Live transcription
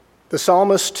The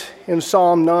psalmist in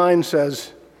Psalm 9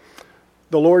 says,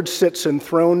 "The Lord sits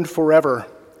enthroned forever.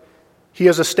 He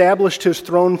has established his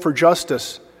throne for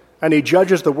justice, and he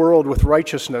judges the world with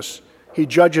righteousness. He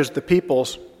judges the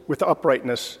peoples with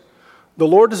uprightness. The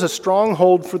Lord is a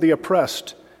stronghold for the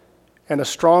oppressed, and a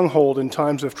stronghold in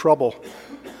times of trouble.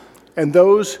 And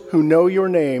those who know your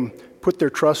name put their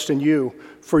trust in you,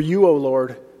 for you, O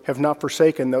Lord, have not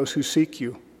forsaken those who seek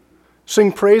you.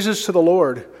 Sing praises to the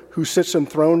Lord, who sits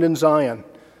enthroned in Zion.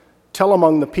 Tell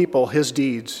among the people his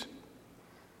deeds."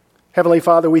 Heavenly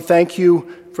Father, we thank you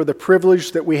for the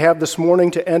privilege that we have this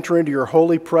morning to enter into your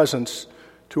holy presence,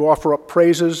 to offer up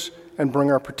praises and bring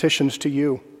our petitions to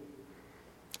you.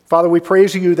 Father, we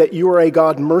praise you that you are a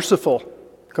God merciful,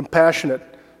 compassionate,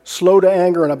 slow to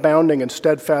anger, and abounding in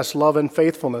steadfast love and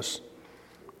faithfulness.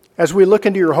 As we look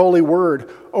into your holy word,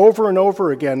 over and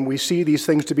over again, we see these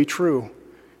things to be true.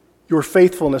 Your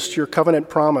faithfulness to your covenant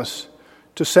promise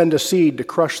to send a seed to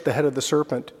crush the head of the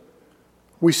serpent.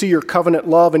 We see your covenant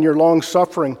love and your long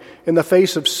suffering in the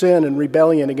face of sin and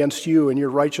rebellion against you and your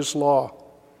righteous law.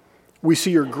 We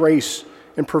see your grace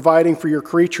in providing for your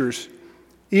creatures,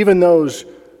 even those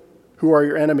who are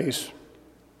your enemies.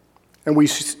 And we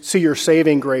see your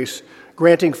saving grace,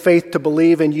 granting faith to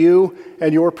believe in you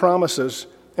and your promises,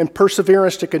 and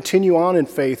perseverance to continue on in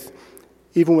faith,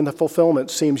 even when the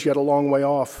fulfillment seems yet a long way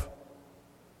off.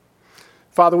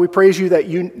 Father, we praise you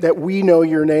that we know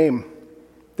your name,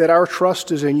 that our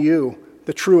trust is in you,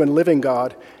 the true and living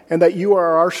God, and that you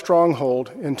are our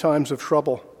stronghold in times of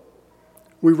trouble.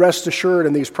 We rest assured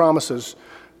in these promises,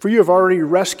 for you have already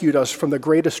rescued us from the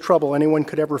greatest trouble anyone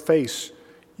could ever face,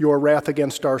 your wrath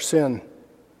against our sin.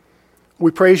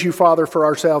 We praise you, Father, for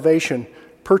our salvation,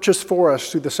 purchased for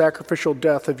us through the sacrificial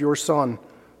death of your Son,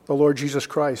 the Lord Jesus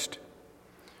Christ.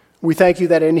 We thank you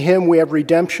that in him we have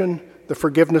redemption, the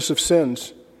forgiveness of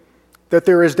sins, that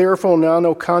there is therefore now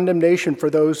no condemnation for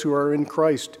those who are in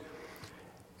Christ.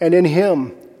 And in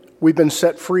him we've been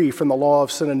set free from the law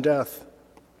of sin and death.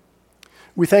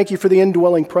 We thank you for the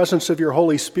indwelling presence of your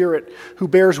Holy Spirit, who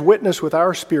bears witness with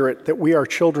our spirit that we are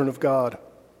children of God.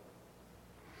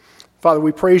 Father,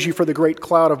 we praise you for the great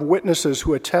cloud of witnesses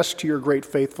who attest to your great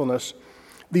faithfulness.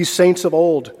 These saints of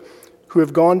old who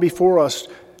have gone before us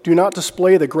do not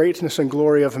display the greatness and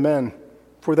glory of men,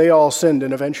 for they all sinned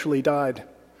and eventually died.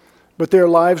 But their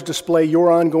lives display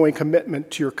your ongoing commitment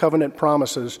to your covenant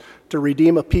promises to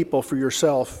redeem a people for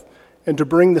yourself and to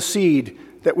bring the seed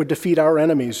that would defeat our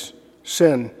enemies,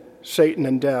 sin, Satan,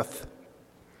 and death.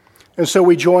 And so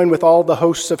we join with all the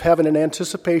hosts of heaven in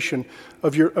anticipation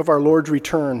of our Lord's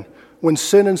return, when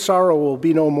sin and sorrow will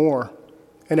be no more,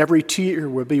 and every tear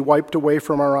will be wiped away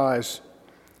from our eyes.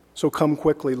 So come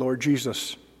quickly, Lord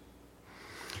Jesus.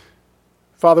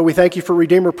 Father, we thank you for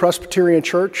Redeemer Presbyterian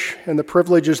Church and the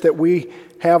privileges that we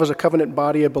have as a covenant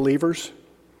body of believers.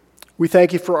 We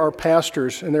thank you for our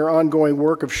pastors and their ongoing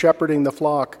work of shepherding the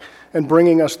flock and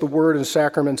bringing us the word and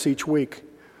sacraments each week.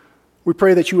 We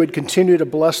pray that you would continue to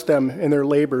bless them in their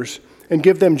labors and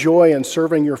give them joy in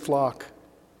serving your flock.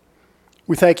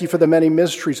 We thank you for the many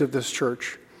ministries of this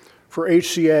church, for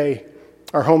HCA,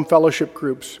 our home fellowship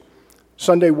groups,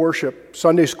 Sunday worship,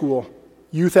 Sunday school,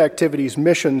 youth activities,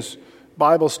 missions,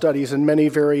 Bible studies, and many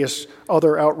various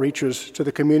other outreaches to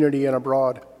the community and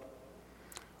abroad.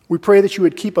 We pray that you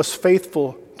would keep us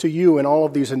faithful to you in all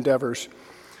of these endeavors,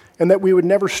 and that we would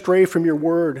never stray from your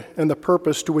word and the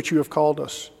purpose to which you have called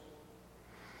us.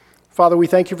 Father, we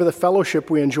thank you for the fellowship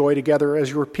we enjoy together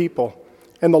as your people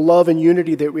and the love and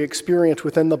unity that we experience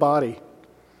within the body.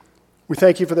 We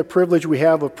thank you for the privilege we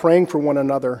have of praying for one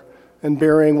another and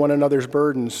bearing one another's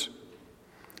burdens.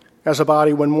 As a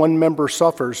body, when one member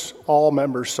suffers, all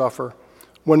members suffer.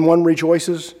 When one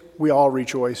rejoices, we all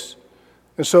rejoice.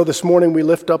 And so this morning we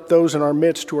lift up those in our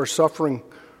midst who are suffering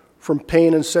from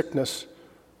pain and sickness,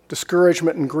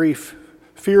 discouragement and grief,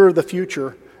 fear of the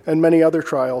future, and many other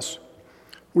trials.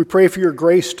 We pray for your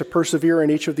grace to persevere in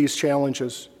each of these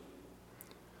challenges.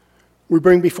 We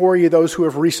bring before you those who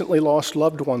have recently lost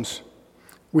loved ones.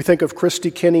 We think of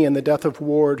Christy Kinney and the death of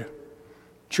Ward,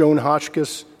 Joan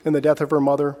Hotchkiss and the death of her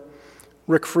mother,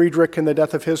 Rick Friedrich and the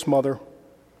death of his mother.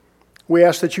 We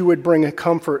ask that you would bring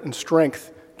comfort and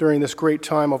strength during this great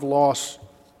time of loss.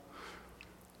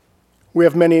 We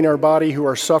have many in our body who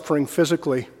are suffering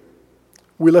physically.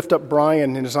 We lift up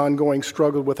Brian in his ongoing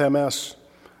struggle with MS,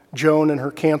 Joan and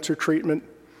her cancer treatment,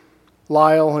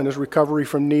 Lyle and his recovery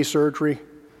from knee surgery,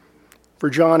 for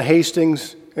John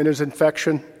Hastings and his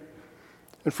infection,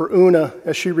 and for Una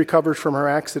as she recovers from her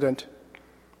accident.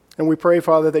 And we pray,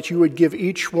 Father, that you would give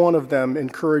each one of them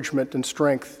encouragement and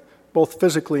strength, both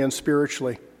physically and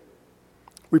spiritually.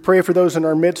 We pray for those in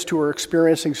our midst who are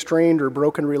experiencing strained or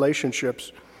broken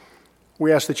relationships.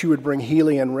 We ask that you would bring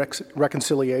healing and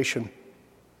reconciliation.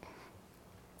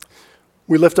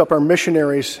 We lift up our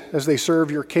missionaries as they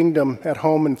serve your kingdom at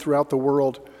home and throughout the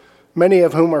world, many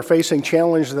of whom are facing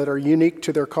challenges that are unique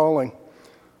to their calling.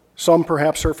 Some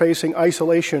perhaps are facing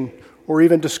isolation or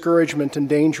even discouragement and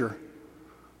danger.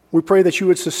 We pray that you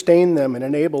would sustain them and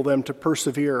enable them to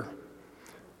persevere.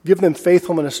 Give them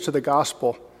faithfulness to the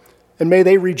gospel, and may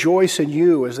they rejoice in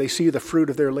you as they see the fruit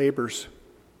of their labors.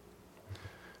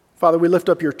 Father, we lift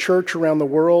up your church around the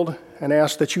world and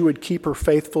ask that you would keep her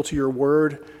faithful to your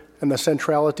word and the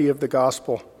centrality of the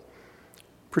gospel.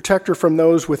 Protect her from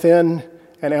those within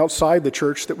and outside the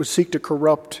church that would seek to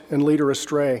corrupt and lead her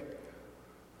astray.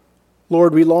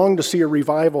 Lord, we long to see a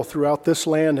revival throughout this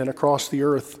land and across the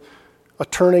earth, a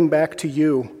turning back to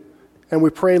you. And we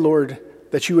pray, Lord,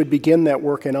 that you would begin that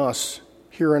work in us,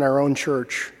 here in our own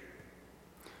church.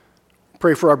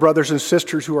 Pray for our brothers and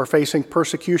sisters who are facing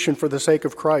persecution for the sake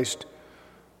of Christ.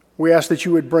 We ask that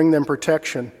you would bring them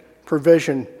protection,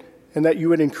 provision, and that you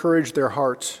would encourage their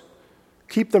hearts.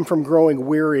 Keep them from growing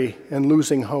weary and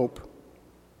losing hope.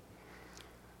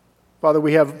 Father,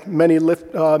 we have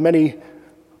many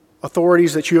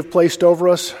authorities that you have placed over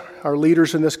us, our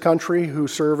leaders in this country who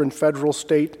serve in federal,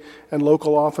 state, and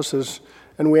local offices,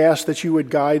 and we ask that you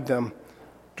would guide them,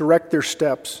 direct their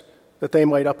steps, that they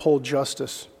might uphold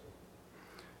justice.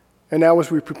 And now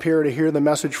as we prepare to hear the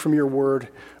message from your word,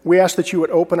 we ask that you would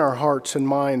open our hearts and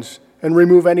minds and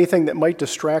remove anything that might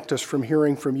distract us from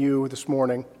hearing from you this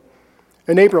morning.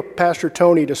 Enable Pastor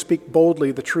Tony to speak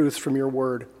boldly the truths from your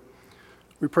word.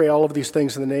 We pray all of these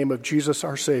things in the name of Jesus,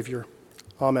 our Savior.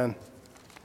 Amen.